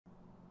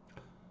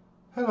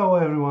Hello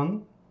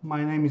everyone,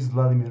 my name is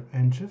Vladimir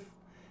Enchev,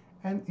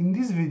 and in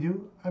this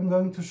video I'm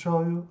going to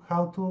show you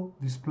how to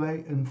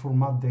display and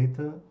format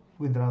data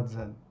with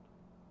Radzen.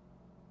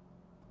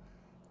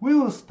 We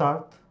will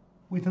start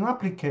with an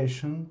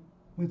application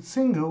with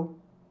single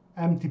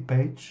empty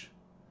page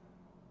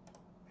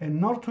and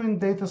Northwind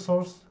data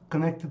source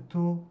connected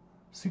to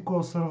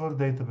SQL Server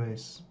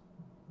database.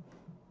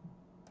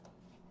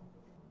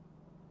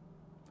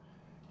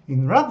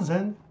 In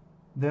Radzen,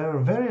 there are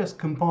various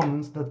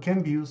components that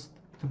can be used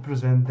to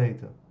present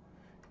data,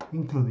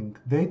 including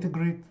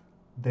DataGrid,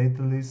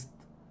 data list,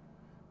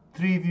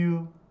 tree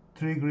view,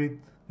 tree grid,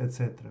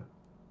 etc.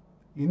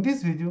 In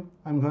this video,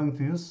 I'm going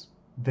to use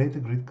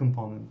DataGrid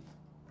component.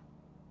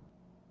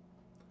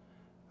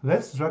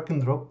 Let's drag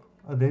and drop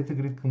a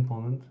DataGrid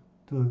component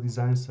to the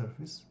design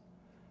surface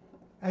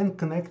and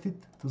connect it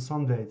to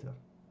some data.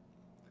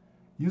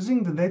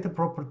 Using the data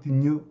property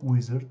new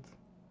wizard,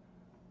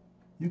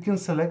 you can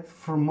select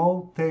from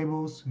all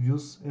tables,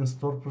 views, and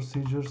stored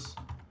procedures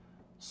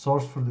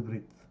source for the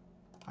grid.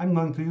 I'm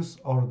going to use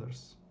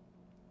orders.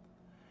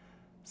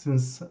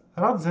 Since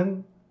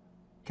Radzen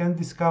can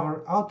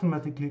discover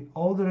automatically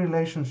all the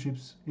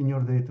relationships in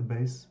your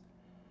database,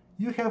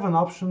 you have an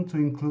option to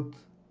include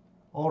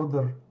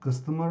order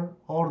customer,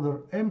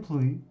 order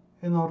employee,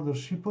 and order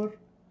shipper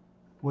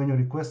when you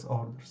request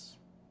orders.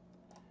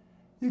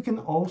 You can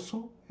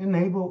also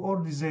enable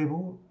or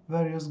disable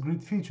various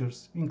grid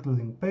features,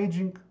 including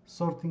paging,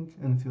 sorting,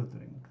 and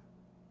filtering.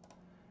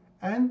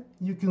 And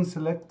you can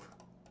select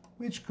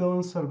which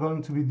columns are going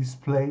to be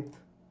displayed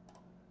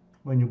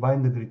when you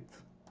bind the grid.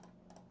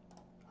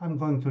 I'm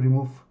going to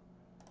remove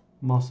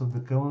most of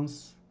the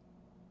columns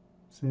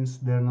since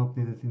they're not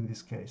needed in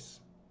this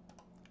case.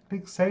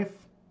 Click Save,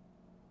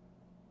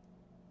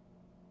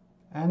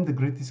 and the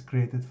grid is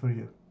created for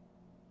you.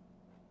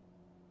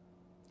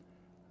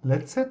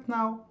 Let's set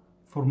now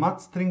format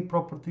string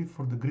property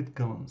for the grid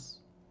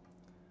columns.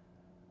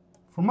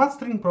 Format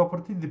string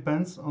property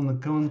depends on the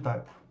column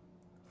type.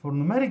 For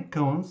numeric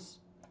columns,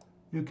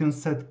 you can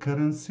set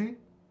currency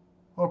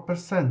or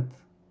percent,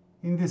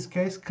 in this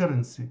case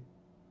currency.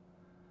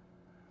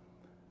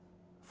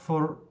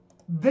 For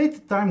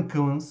date time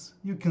columns,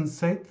 you can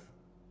set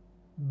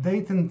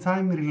date and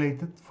time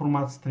related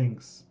format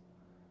strings.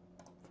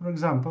 For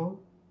example,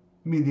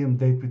 medium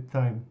date with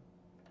time.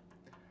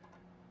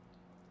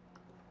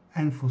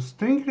 And for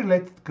string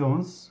related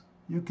columns,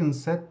 you can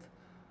set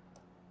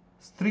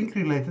string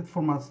related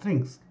format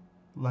strings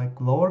like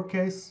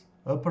lowercase,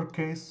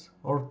 uppercase,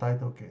 or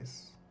title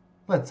case.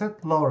 Let's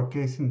set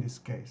lowercase in this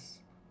case.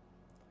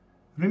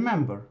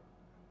 Remember,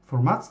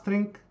 format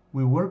string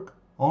will work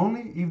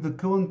only if the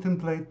column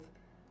template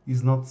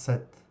is not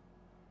set.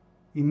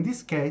 In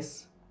this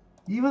case,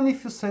 even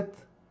if you set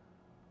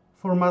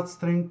format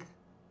string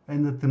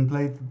and the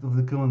template of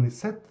the column is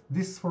set,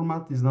 this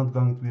format is not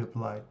going to be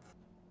applied.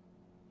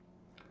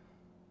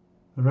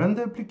 Run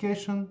the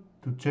application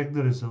to check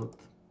the result.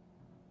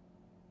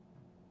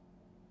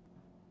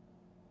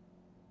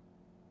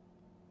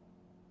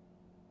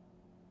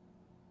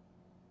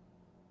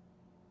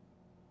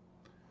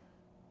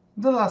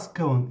 The last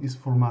column is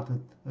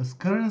formatted as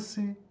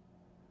currency,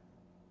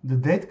 the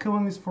date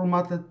column is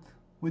formatted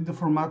with the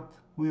format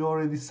we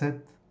already set,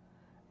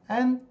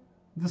 and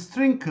the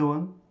string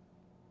column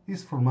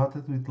is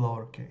formatted with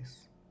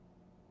lowercase.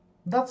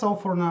 That's all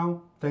for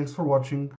now. Thanks for watching.